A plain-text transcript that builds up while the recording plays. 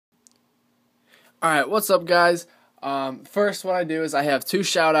Alright, what's up guys? First what I do is I have two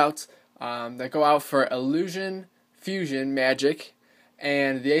shout outs that go out for Illusion Fusion Magic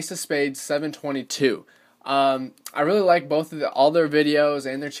and the Ace of Spades 722. I really like both of all their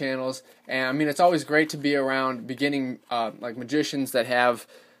videos and their channels, and I mean it's always great to be around beginning like magicians that have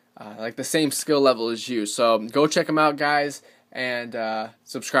like the same skill level as you. So go check them out guys and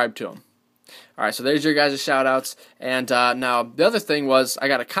subscribe to them. Alright, so there's your guys' shout outs. And now the other thing was I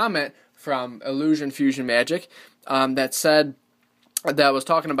got a comment from Illusion Fusion Magic that said that was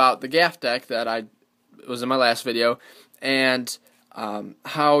talking about the Gaff deck that was in my last video, and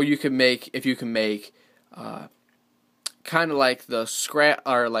how you can make, if you can make kind of like the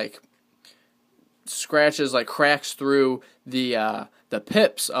scratches, like cracks through the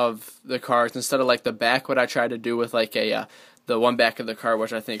pips of the cards instead of like the back, what I tried to do with like the one back of the card,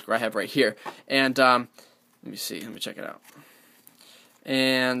 which I think I have right here. And let me check it out.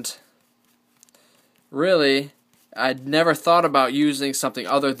 And really, I'd never thought about using something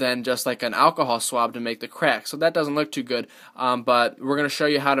other than just like an alcohol swab to make the crack, so that doesn't look too good, but we're going to show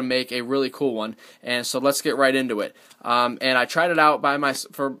you how to make a really cool one, and so let's get right into it. And I tried it out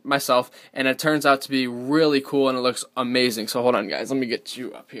for myself, and it turns out to be really cool, and it looks amazing. So hold on guys, let me get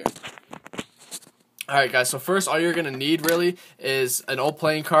you up here. Alright guys, so first all you're going to need really is an old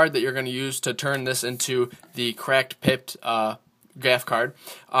playing card that you're going to use to turn this into the cracked pipped Gaff card,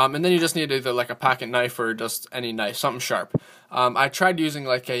 and then you just need either like a pocket knife or just any knife, something sharp. I tried using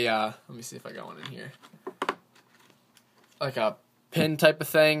like a let me see if I got one in here, like a pin type of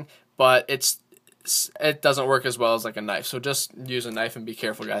thing, but it doesn't work as well as like a knife, so just use a knife and be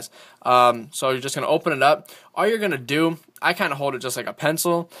careful guys. So you're just going to open it up. All you're going to do, I kind of hold it just like a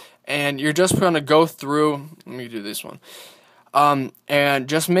pencil, and you're just going to go through, let me do this one, and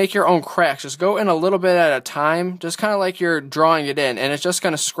just make your own cracks. Just go in a little bit at a time, just kind of like you're drawing it in, and it's just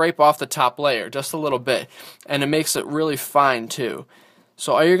going to scrape off the top layer just a little bit, and it makes it really fine too.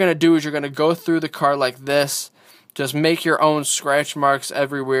 So all you're going to do is you're going to go through the card like this, just make your own scratch marks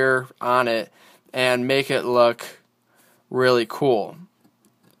everywhere on it, and make it look really cool.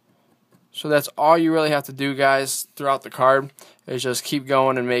 So that's all you really have to do guys throughout the card, is just keep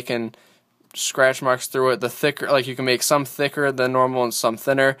going and making scratch marks through it. The thicker, like you can make some thicker than normal and some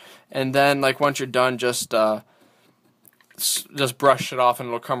thinner, and then like once you're done, just brush it off and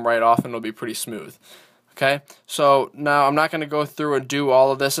it'll come right off and it'll be pretty smooth. Okay, so now I'm not going to go through and do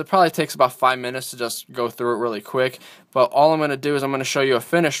all of this. It probably takes about 5 minutes to just go through it really quick, but all I'm going to do is I'm going to show you a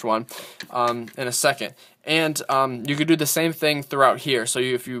finished one in a second. And you could do the same thing throughout here. So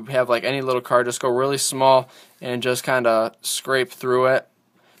if you have like any little card, just go really small and just kind of scrape through it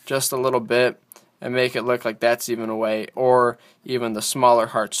just a little bit and make it look like that's even away, or even the smaller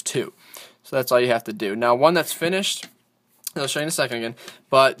hearts too. So that's all you have to do. Now one that's finished, I'll show you in a second again,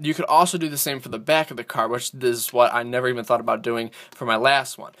 but you could also do the same for the back of the card, which is what I never even thought about doing for my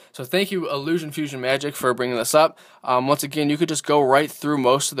last one. So thank you Illusion Fusion Magic for bringing this up. Once again, you could just go right through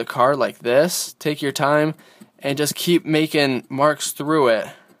most of the card like this, take your time, and just keep making marks through it,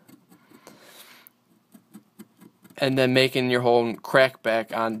 and then making your whole crack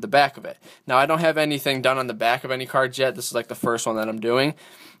back on the back of it. Now I don't have anything done on the back of any cards yet. This is like the first one that I'm doing,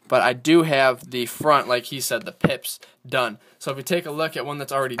 but I do have the front, like he said, the pips done. So if we take a look at one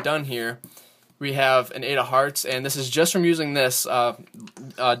that's already done here, we have an 8 of hearts, and this is just from using this a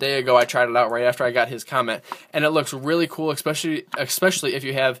day ago. I tried it out right after I got his comment, and it looks really cool, especially if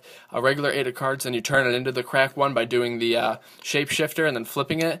you have a regular 8 of cards and you turn it into the crack one by doing the shapeshifter and then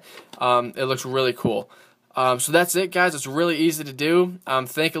flipping it. It looks really cool. So that's it guys, it's really easy to do.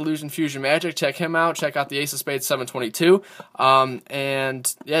 Thank Illusion Fusion Magic, check him out, check out the Ace of Spades 722,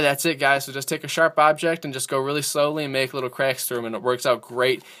 and yeah, that's it guys. So just take a sharp object and just go really slowly and make little cracks through them, and it works out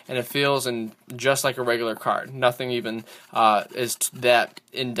great, and it feels just like a regular card. Nothing even is that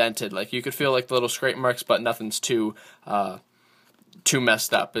indented. Like you could feel like the little scrape marks, but nothing's too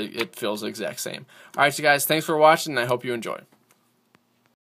messed up. It feels the exact same. Alright you guys, thanks for watching, and I hope you enjoy.